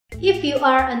If you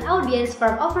are an audience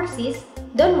from overseas,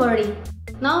 don't worry.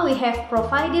 Now we have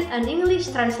provided an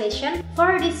English translation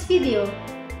for this video.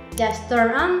 Just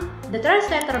turn on the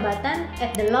translator button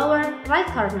at the lower right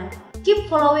corner. Keep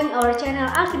following our channel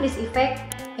Alkindi's Effect.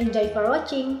 Enjoy for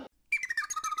watching.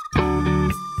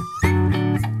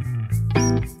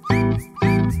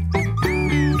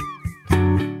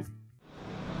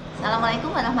 Assalamualaikum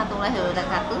warahmatullahi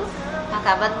wabarakatuh. Apa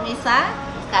kabar pemirsa?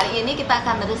 Kali ini kita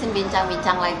akan terusin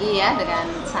bincang-bincang lagi ya dengan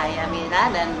saya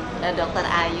Mira dan dokter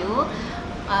Ayu.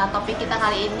 Topik kita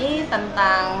kali ini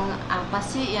tentang apa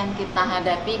sih yang kita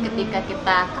hadapi ketika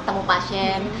kita ketemu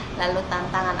pasien, lalu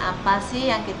tantangan apa sih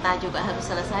yang kita juga harus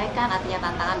selesaikan. Artinya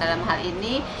tantangan dalam hal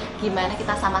ini gimana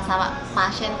kita sama-sama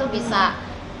pasien tuh bisa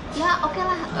ya oke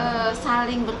lah,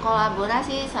 saling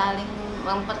berkolaborasi, saling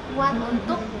memperkuat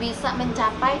untuk bisa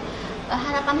mencapai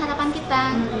harapan-harapan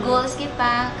kita, goals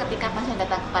kita ketika pasien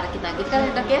datang kepada kita, gitu kan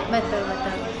dok ya? Betul.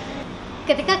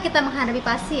 Ketika kita menghadapi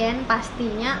pasien,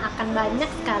 pastinya akan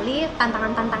banyak sekali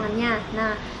tantangan-tantangannya.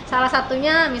 Nah, salah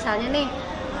satunya misalnya nih,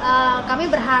 kami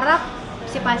berharap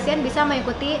si pasien bisa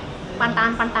mengikuti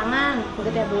pantangan-pantangan,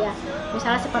 begitu ya Bu ya.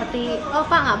 Misalnya seperti, oh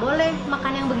Pak nggak boleh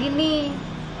makan yang begini,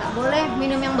 nggak boleh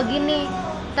minum yang begini.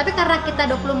 Tapi karena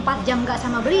kita 24 jam nggak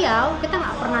sama beliau, kita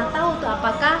nggak pernah tahu tuh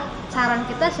apakah saran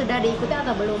kita sudah diikuti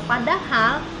atau belum.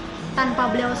 Padahal tanpa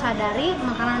beliau sadari,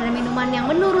 makanan dan minuman yang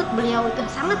menurut beliau itu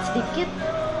sangat sedikit,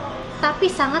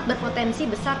 tapi sangat berpotensi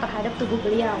besar terhadap tubuh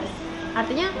beliau.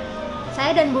 Artinya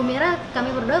saya dan Bu Mira,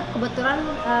 kami berdua kebetulan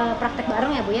praktek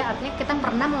bareng ya Bu ya. Artinya kita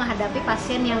pernah menghadapi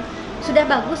pasien yang sudah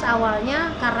bagus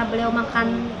awalnya karena beliau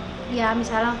makan ya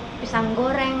misalnya pisang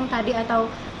goreng tadi atau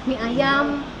mie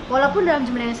ayam, walaupun dalam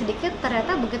jumlah yang sedikit,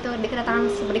 ternyata begitu di kedatangan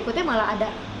berikutnya malah ada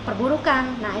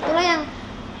perburukan. Nah itulah yang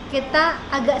kita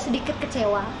agak sedikit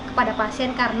kecewa kepada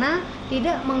pasien karena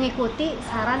tidak mengikuti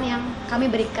saran yang kami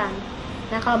berikan.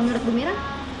 Nah kalau menurut Bu Mira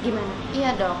gimana?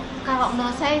 Iya dok, kalau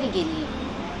menurut saya begini,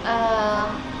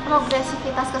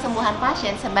 progresivitas kesembuhan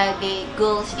pasien sebagai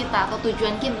goals kita atau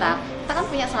tujuan kita kan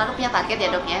selalu punya target ya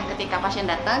dok ya. Ketika pasien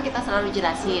datang kita selalu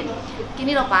jelasin,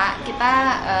 gini loh Pak,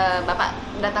 kita Bapak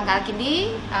datang ke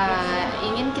Alkindi,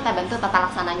 ingin kita bantu tata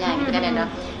laksananya gitu kan ya dok.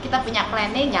 Kita punya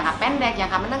planning jangka pendek,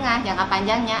 jangka menengah, jangka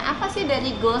panjangnya, apa sih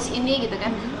dari goals ini gitu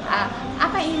kan,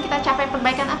 apa yang ingin kita capai,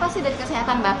 perbaikan apa sih dari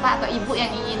kesehatan Bapak atau Ibu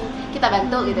yang ingin kita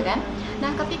bantu gitu kan.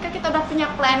 Nah ketika kita udah punya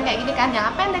plan kayak gini kan,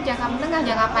 jangka pendek, jangka menengah,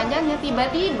 jangka panjangnya,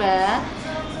 tiba-tiba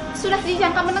sudah di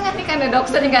jangka menengah nih kan ya dok,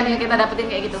 sering kan ya kita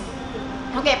dapetin kayak gitu.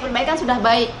 Oke, perbaikan sudah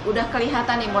baik, udah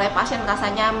kelihatan nih mulai pasien merasa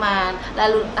nyaman,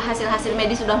 lalu hasil-hasil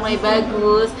medis sudah mulai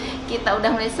bagus, kita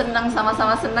udah mulai senang,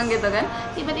 sama-sama senang gitu kan.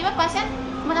 Tiba-tiba pasien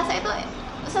merasa itu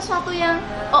sesuatu yang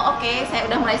oke, saya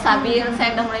udah mulai stabil,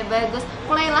 saya udah mulai bagus,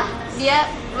 mulailah dia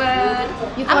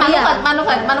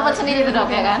manuver sendiri tuh dok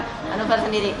ya kan, manuver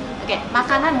sendiri. Oke,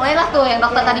 makanan mulailah tuh yang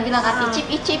dokter tadi bilang kan,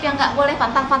 icip yang nggak boleh,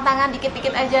 pantang-pantangan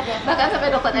dikit-dikit aja. Bahkan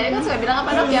sampai dokter tadi kan suka bilang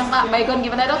apa dok, yang Pak baygon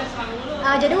gimana dok?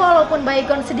 Jadi walaupun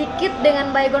baygon sedikit dengan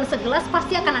baygon segelas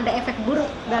pasti akan ada efek buruk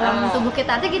dalam tubuh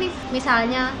kita. Artinya gini,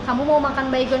 misalnya kamu mau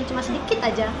makan baygon cuma sedikit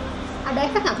aja, ada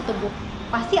efek nggak ke tubuh?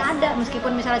 Pasti ada,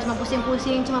 meskipun misalnya cuma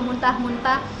pusing-pusing, cuma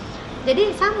muntah-muntah.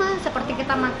 Jadi sama seperti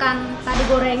kita makan tadi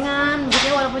gorengan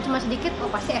gitu, walaupun cuma sedikit,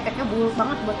 pasti efeknya buruk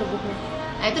banget buat tubuhnya.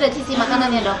 Nah itu dari sisi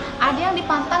makanannya dok. Ada yang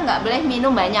dipantang nggak boleh minum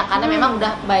banyak karena memang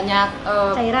udah banyak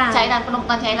cairan,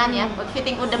 penumpukan cairan ya,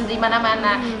 fitting udem di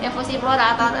mana-mana, infusi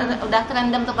flora atau udah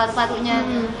kerendam tuh paru-parunya,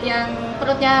 yang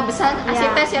perutnya besar,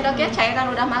 asites ya dok ya,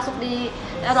 cairan udah masuk di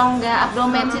rongga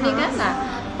abdomen sini kan. Nah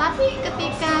tapi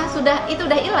ketika itu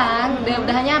udah hilang,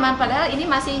 udah nyaman, padahal ini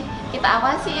masih kita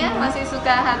awasi ya, masih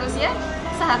suka harus ya,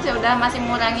 seharusnya udah masih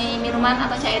mengurangi minuman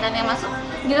atau cairan yang masuk,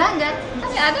 dilanggar.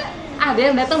 Tapi ada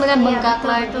yang datang dengan bengkak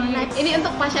lagi. Nah, ini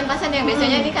untuk pasien-pasien yang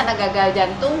biasanya ini karena gagal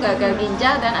jantung, gagal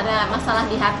ginjal, dan ada masalah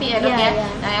di hati ya dok ya.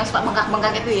 Nah yang suka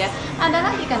bengkak-bengkak itu ya. Ada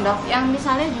lagi kan dok, yang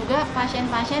misalnya juga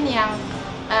pasien-pasien yang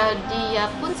dia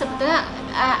pun sebetulnya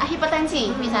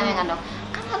hipertensi misalnya kan dok,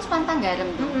 kan harus pantang garam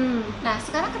tuh. Nah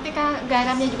sekarang ketika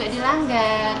garamnya juga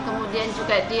dilanggar, kemudian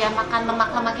juga dia makan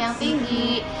lemak-lemak yang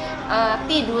tinggi,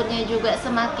 tidurnya juga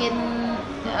semakin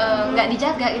nggak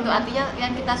dijaga, itu artinya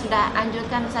yang kita sudah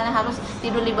anjurkan misalnya harus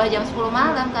tidur di bawah jam 10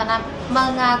 malam karena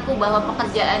mengaku bahwa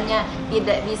pekerjaannya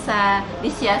tidak bisa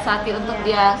disiasati untuk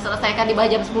dia selesaikan di bawah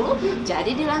jam 10,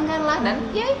 jadi dilanggar lah. Dan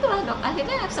ya itulah dok,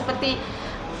 akhirnya seperti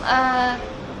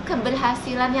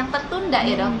keberhasilan yang tertunda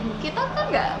ya dok. Kita kan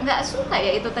nggak suka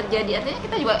ya itu terjadi, artinya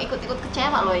kita juga ikut-ikut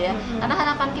kecewa loh ya, karena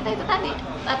harapan kita itu tadi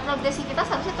progresi kita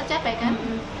seharusnya tercapai kan.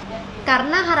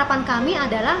 Karena harapan kami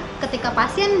adalah ketika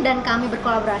pasien dan kami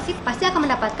berkolaborasi pasti akan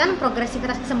mendapatkan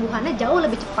progresivitas kesembuhannya jauh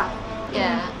lebih cepat.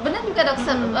 Ya, benar juga dok.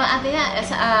 Artinya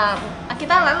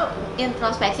kita lalu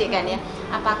introspeksi kan ya.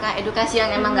 Apakah edukasi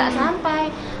yang emang nggak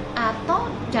sampai, atau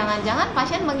jangan-jangan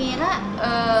pasien mengira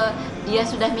dia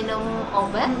sudah minum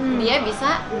obat, dia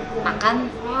bisa makan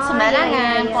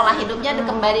sembarangan, pola hidupnya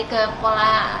kembali ke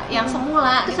pola yang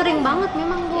semula. Itu sering banget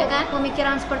memang Bu, ya kan?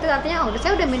 pemikiran seperti itu. Artinya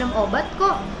saya udah minum obat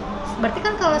kok, berarti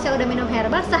kan kalau saya udah minum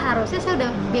herbal seharusnya saya udah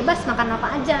bebas makan apa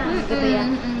aja gitu ya.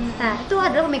 Nah, itu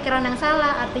adalah pemikiran yang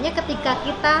salah. Artinya ketika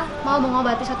kita mau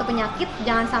mengobati suatu penyakit,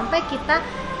 jangan sampai kita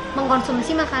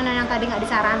mengkonsumsi makanan yang tadi nggak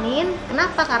disaranin.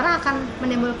 Kenapa? Karena akan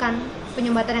menimbulkan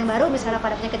penyumbatan yang baru, misalnya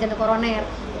pada penyakit jantung koroner.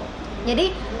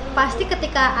 Jadi pasti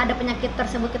ketika ada penyakit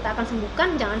tersebut kita akan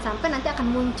sembuhkan, jangan sampai nanti akan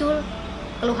muncul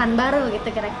keluhan baru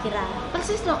gitu kira-kira.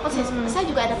 Persis dok, persis. Saya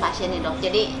juga ada pasien nih dok,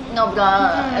 jadi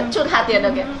ngobrol curhat ya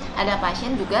dok ya. Ada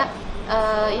pasien juga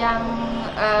yang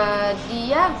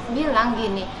dia bilang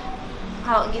gini,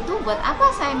 kalau gitu buat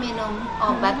apa saya minum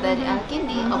obat dari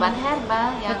Alkindi, obat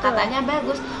herbal yang katanya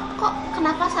bagus, kok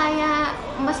kenapa saya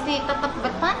mesti tetap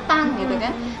berpantang gitu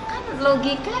kan? Kan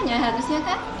logikanya harusnya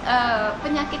kan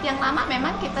penyakit yang lama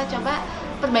memang kita coba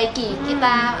perbaiki,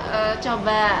 kita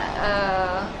coba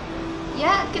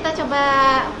kita coba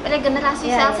regenerasi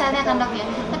sel-selnya kan dok ya.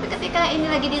 Tapi ketika ini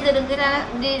lagi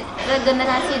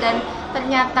diregenerasi dan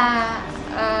ternyata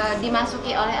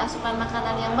dimasuki oleh asupan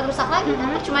makanan yang merusak lagi,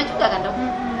 kan percuma juga kan dok?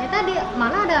 Ya tadi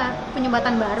malah ada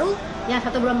penyumbatan baru, yang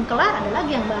satu belum kelar ada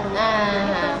lagi yang baru.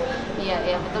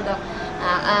 Iya betul dok.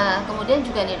 Kemudian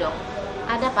juga nih dok,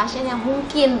 ada pasien yang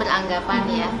mungkin beranggapan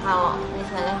ya, kalau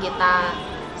misalnya kita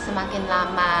semakin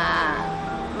lama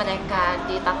mereka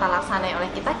ditata laksanai oleh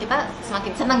kita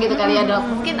semakin senang gitu kali ya dok.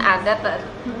 Mungkin ada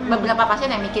beberapa pasien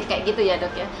yang mikir kayak gitu ya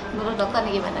dok ya. Menurut dokter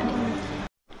nih gimana nih?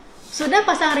 Sudah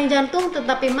pasang ring jantung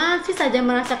tetapi masih saja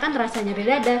merasakan rasa nyeri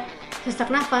dada,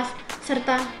 sesak nafas,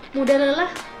 serta mudah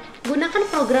lelah? Gunakan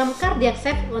program Cardiac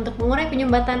Safe untuk mengurai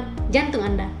penyumbatan jantung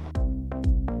Anda.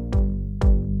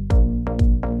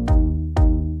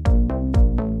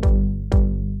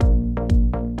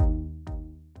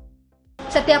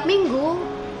 Setiap minggu,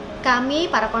 kami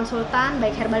para konsultan,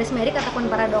 baik herbalis medik ataupun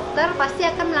para dokter, pasti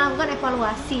akan melakukan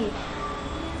evaluasi.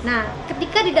 Nah,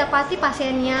 ketika didapati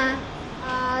pasiennya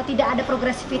tidak ada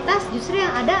progresivitas, justru yang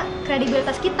ada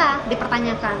kredibilitas kita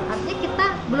dipertanyakan. Artinya kita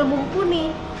belum mumpuni.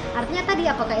 Artinya tadi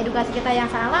apakah edukasi kita yang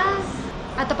salah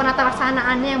atau penata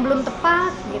laksanaannya yang belum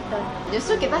tepat gitu.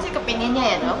 Justru kita sih kepinginnya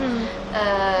ya dok,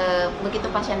 begitu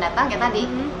pasien datang ya tadi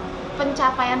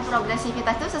pencapaian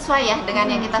progresivitas itu sesuai ya dengan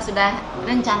yang kita sudah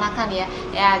rencanakan ya.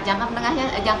 Ya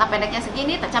jangka pendeknya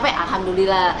segini tercapai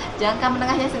alhamdulillah, jangka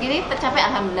menengahnya segini tercapai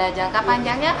alhamdulillah, jangka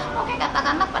panjangnya oke,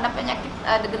 katakanlah pada penyakit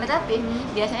degeneratif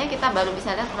biasanya kita baru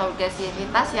bisa lihat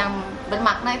progresivitas yang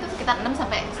bermakna itu sekitar 6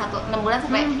 bulan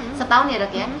sampai setahun ya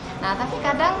dok ya. Nah tapi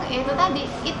kadang itu tadi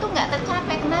itu nggak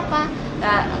tercapai. Kenapa?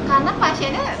 Nah, karena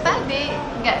pasiennya tadi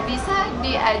nggak bisa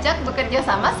diajak bekerja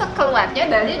sama sekeluarnya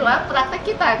dari luar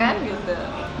praktek kita kan gitu.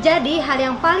 Jadi hal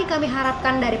yang paling kami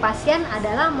harapkan dari pasien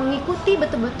adalah mengikuti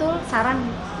betul-betul saran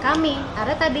kami.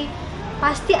 Ada tadi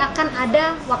pasti akan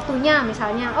ada waktunya,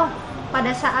 misalnya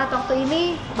pada saat waktu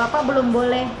ini Bapak belum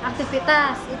boleh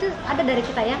aktivitas, itu ada dari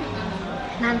kita ya.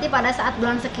 Nanti pada saat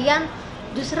bulan sekian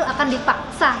justru akan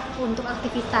dipaksa untuk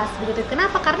aktivitas begitu.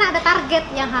 Kenapa? Karena ada target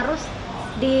yang harus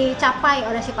dicapai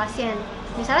oleh si pasien.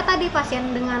 Misalnya tadi pasien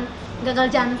dengan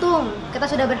gagal jantung, kita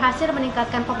sudah berhasil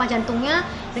meningkatkan pompa jantungnya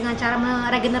dengan cara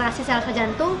meregenerasi sel-sel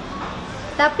jantung.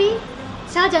 Tapi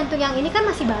sel jantung yang ini kan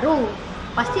masih baru,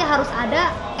 pasti harus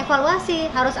ada evaluasi,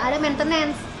 harus ada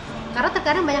maintenance. Karena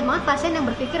terkadang banyak banget pasien yang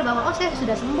berpikir bahwa saya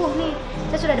sudah sembuh nih,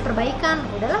 saya sudah ada perbaikan,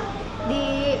 udahlah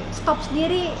di stop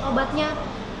sendiri obatnya.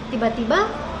 Tiba-tiba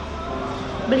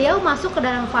beliau masuk ke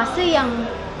dalam fase yang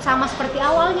sama seperti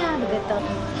awalnya begitu.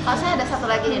 Kalau saya ada satu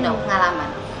lagi nih dok, pengalaman.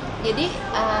 Jadi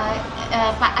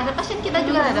ada pasien kita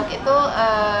juga lah dok, itu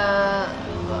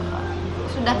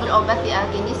sudah berobat di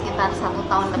Alkindi sekitar 1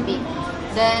 tahun lebih.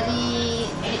 Dari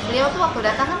beliau tuh waktu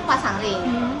datang kan pasang ring,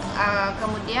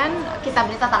 kemudian kita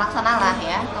beri tata laksana lah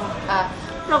ya.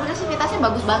 Progresivitasnya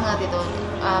bagus banget itu.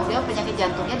 Beliau penyakit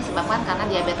jantungnya disebabkan karena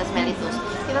diabetes mellitus.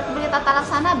 Kita beri tata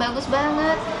laksana bagus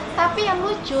banget. Tapi yang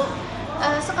lucu,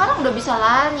 sekarang udah bisa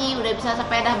lari, udah bisa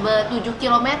sepeda 7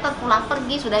 km pulang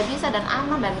pergi, sudah bisa dan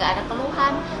aman dan nggak ada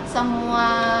keluhan. Semua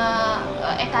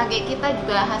EKG kita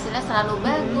juga hasilnya selalu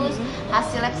bagus,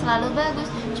 hasil lab selalu bagus.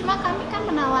 Cuma kami kan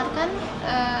menawarkan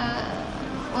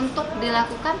untuk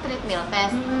dilakukan treadmill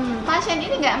test. Pasien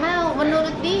ini nggak mau,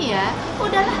 menurut dia,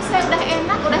 udahlah saya udah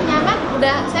enak, udah nyaman,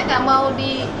 udah saya nggak mau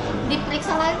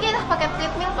diperiksa lagi lah pakai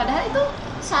treadmill. Padahal itu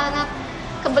sangat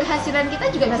keberhasilan kita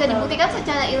juga bisa dibuktikan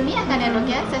secara ilmiah kan ya dok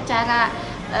ya, secara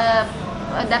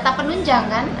data penunjang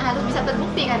kan harus bisa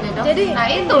terbukti kan ya dok. Jadi nah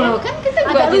itu loh kan kita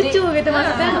juga agak jadi lucu gitu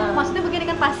maksudnya begini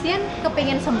kan, pasien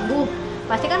kepingin sembuh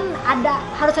pasti kan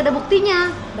harus ada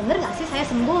buktinya, bener nggak sih saya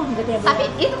sembuh gitu ya Bu?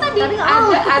 Tapi itu tadi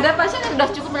ada pasien yang udah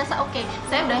cukup merasa oke,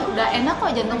 saya udah enak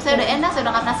kok, jantung saya udah enak, saya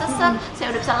udah nggak pernah sesek, saya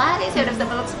udah bisa lari, saya udah bisa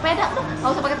balap sepeda,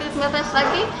 nggak usah pakai treadmill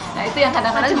lagi. Nah itu yang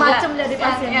kadang-kadang macam-macam jadi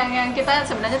pasien yang kita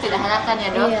sebenarnya tidak harapkan ya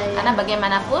dok. Iya. Karena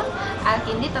bagaimanapun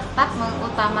Alkindi tetap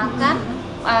mengutamakan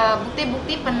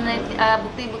bukti-bukti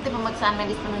pemeriksaan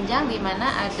medis penunjang, di mana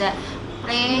ada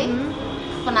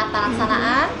penata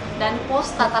laksanaan dan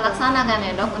pos tata laksana kan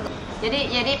ya dok.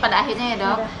 Jadi pada akhirnya ya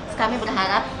dok, kami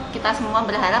berharap, kita semua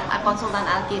berharap konsultan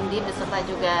Alkindi beserta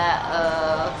juga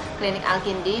klinik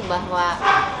Alkindi bahwa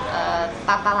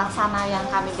tata laksana yang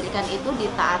kami berikan itu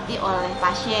ditaati oleh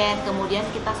pasien. Kemudian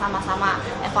kita sama-sama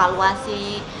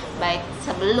evaluasi baik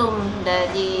sebelum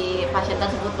dari pasien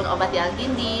tersebut berobat di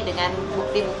Alkindi dengan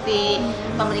bukti-bukti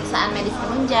pemeriksaan medis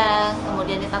penunjang,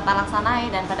 kemudian ditata laksanai,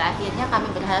 dan pada akhirnya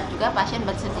kami berharap juga pasien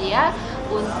bersedia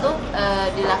untuk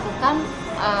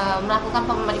melakukan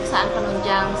pemeriksaan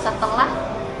penunjang setelah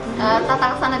tata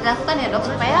laksana dilakukan ya dok,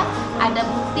 supaya ada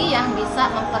bukti yang bisa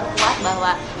memperkuat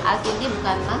bahwa Alkindi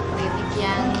bukanlah klinik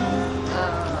yang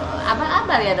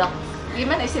abal-abal ya dok.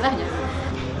 Gimana istilahnya?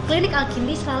 Klinik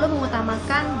Alkindi selalu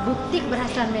mengutamakan bukti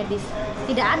keberhasilan medis.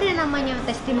 Tidak ada yang namanya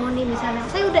testimoni misalnya,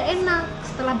 saya udah enak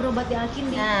setelah berobat di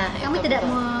Alkindi. Kami tidak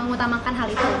mengutamakan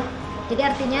hal itu. Jadi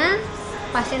artinya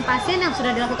pasien-pasien yang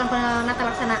sudah dilakukan penata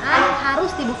laksanaan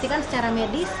harus dibuktikan secara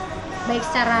medis, baik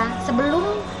secara sebelum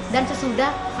dan sesudah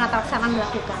penata laksanaan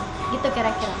dilakukan. Gitu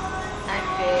kira-kira.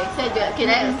 Oke,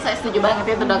 saya setuju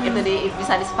banget itu dok, itu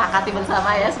bisa disepakati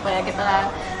bersama ya, supaya kita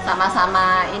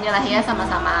sama-sama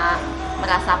sama-sama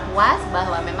merasa puas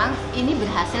bahwa memang ini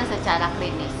berhasil secara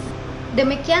klinis.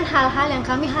 Demikian hal-hal yang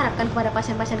kami harapkan kepada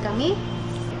pasien-pasien kami.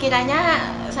 Kiranya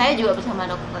saya juga bersama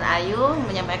Dokter Ayu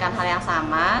menyampaikan hal yang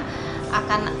sama.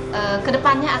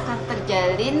 Kedepannya akan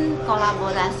terjalin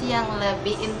kolaborasi yang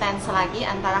lebih intens lagi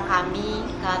antara kami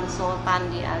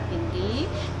konsultan di Alkindi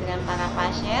dengan para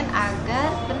pasien, agar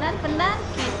benar-benar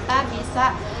kita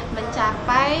bisa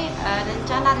mencapai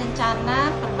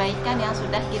rencana-rencana perbaikan yang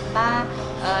sudah kita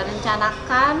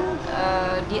rencanakan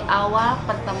di awal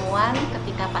pertemuan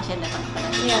ketika pasien datang kepada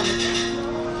kita.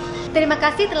 Terima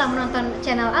kasih telah menonton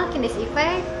channel Alkindi's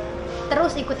Effect.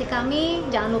 Terus ikuti kami,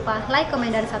 jangan lupa like,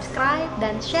 komen, dan subscribe,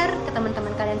 dan share ke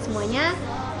teman-teman kalian semuanya.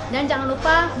 Dan jangan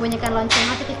lupa bunyikan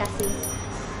lonceng notifikasi.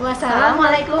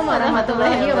 Wassalamualaikum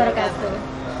warahmatullahi wabarakatuh.